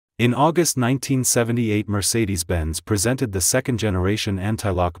In August 1978, Mercedes-Benz presented the second-generation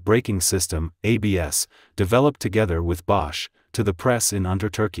anti-lock braking system, ABS, developed together with Bosch, to the press in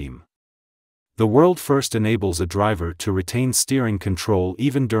Untertürkheim. The world first enables a driver to retain steering control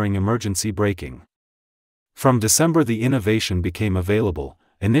even during emergency braking. From December, the innovation became available,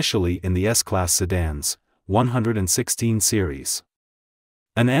 initially in the S Class sedans, 116 series.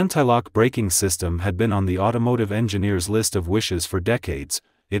 An anti-lock braking system had been on the automotive engineer's list of wishes for decades.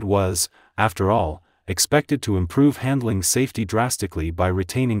 It was, after all, expected to improve handling safety drastically by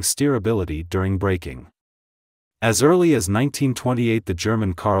retaining steerability during braking. As early as 1928, the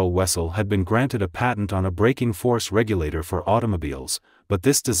German Karl Wessel had been granted a patent on a braking force regulator for automobiles, but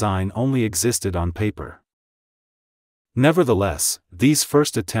this design only existed on paper. Nevertheless, these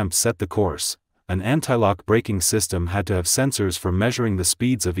first attempts set the course. An anti-lock braking system had to have sensors for measuring the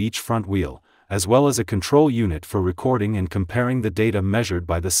speeds of each front wheel, as well as a control unit for recording and comparing the data measured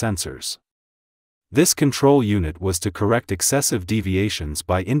by the sensors. This control unit was to correct excessive deviations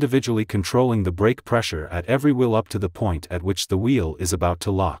by individually controlling the brake pressure at every wheel up to the point at which the wheel is about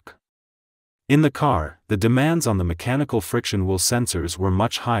to lock. In the car, the demands on the mechanical friction wheel sensors were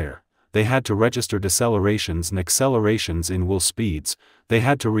much higher. They had to register decelerations and accelerations in wheel speeds, they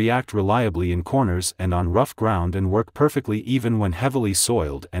had to react reliably in corners and on rough ground, and work perfectly even when heavily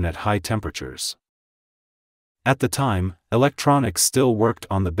soiled and at high temperatures. At the time, electronics still worked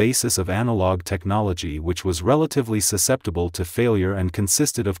on the basis of analog technology, which was relatively susceptible to failure and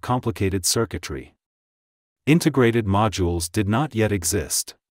consisted of complicated circuitry. Integrated modules did not yet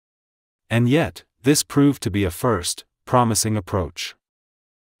exist. And yet, this proved to be a first, promising approach.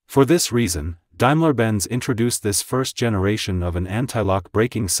 For this reason, Daimler-Benz introduced this first generation of an anti-lock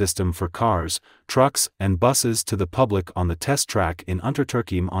braking system for cars, trucks, and buses to the public on the test track in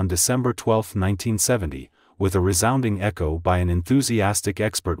Untertürkheim on December 12, 1970, with a resounding echo by an enthusiastic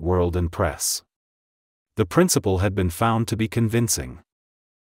expert world and press. The principle had been found to be convincing.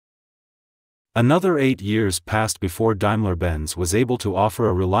 Another 8 years passed before Daimler-Benz was able to offer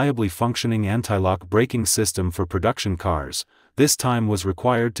a reliably functioning anti-lock braking system for production cars. This time was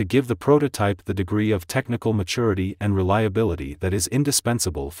required to give the prototype the degree of technical maturity and reliability that is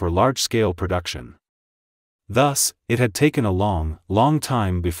indispensable for large-scale production. Thus, it had taken a long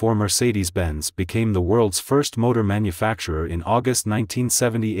time before Mercedes-Benz became the world's first motor manufacturer in August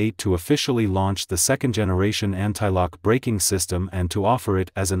 1978 to officially launch the second-generation anti-lock braking system and to offer it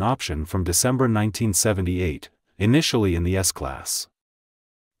as an option from December 1978, initially in the S Class.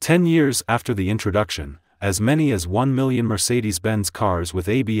 10 years after the introduction, as many as 1 million Mercedes-Benz cars with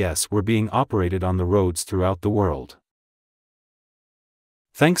ABS were being operated on the roads throughout the world.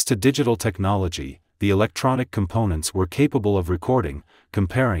 Thanks to digital technology, the electronic components were capable of recording,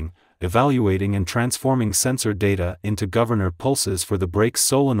 comparing, evaluating and transforming sensor data into governor pulses for the brake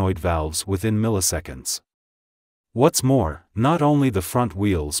solenoid valves within milliseconds. What's more, not only the front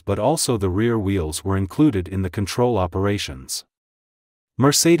wheels but also the rear wheels were included in the control operations.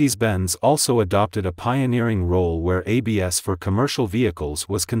 Mercedes-Benz also adopted a pioneering role where ABS for commercial vehicles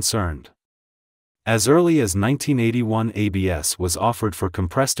was concerned. As early as 1981, ABS was offered for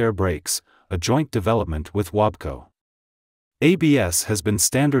compressed air brakes, a joint development with Wabco. ABS has been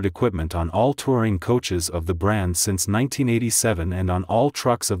standard equipment on all touring coaches of the brand since 1987 and on all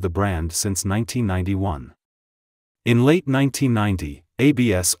trucks of the brand since 1991. In late 1990,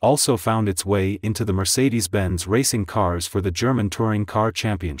 ABS also found its way into the Mercedes-Benz racing cars for the German Touring Car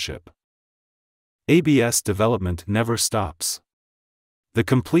Championship. ABS development never stops. The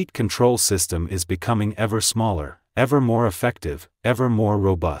complete control system is becoming ever smaller, ever more effective, ever more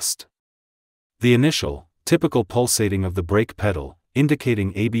robust. The initial, typical pulsating of the brake pedal,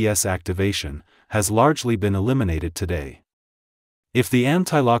 indicating ABS activation, has largely been eliminated today. If the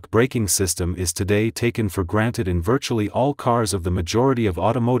anti-lock braking system is today taken for granted in virtually all cars of the majority of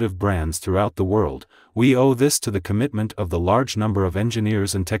automotive brands throughout the world, we owe this to the commitment of the large number of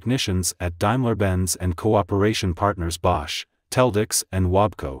engineers and technicians at Daimler-Benz and cooperation partners Bosch, Teldix and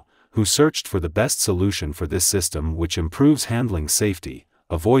Wabco, who searched for the best solution for this system which improves handling safety,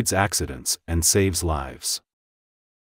 avoids accidents, and saves lives.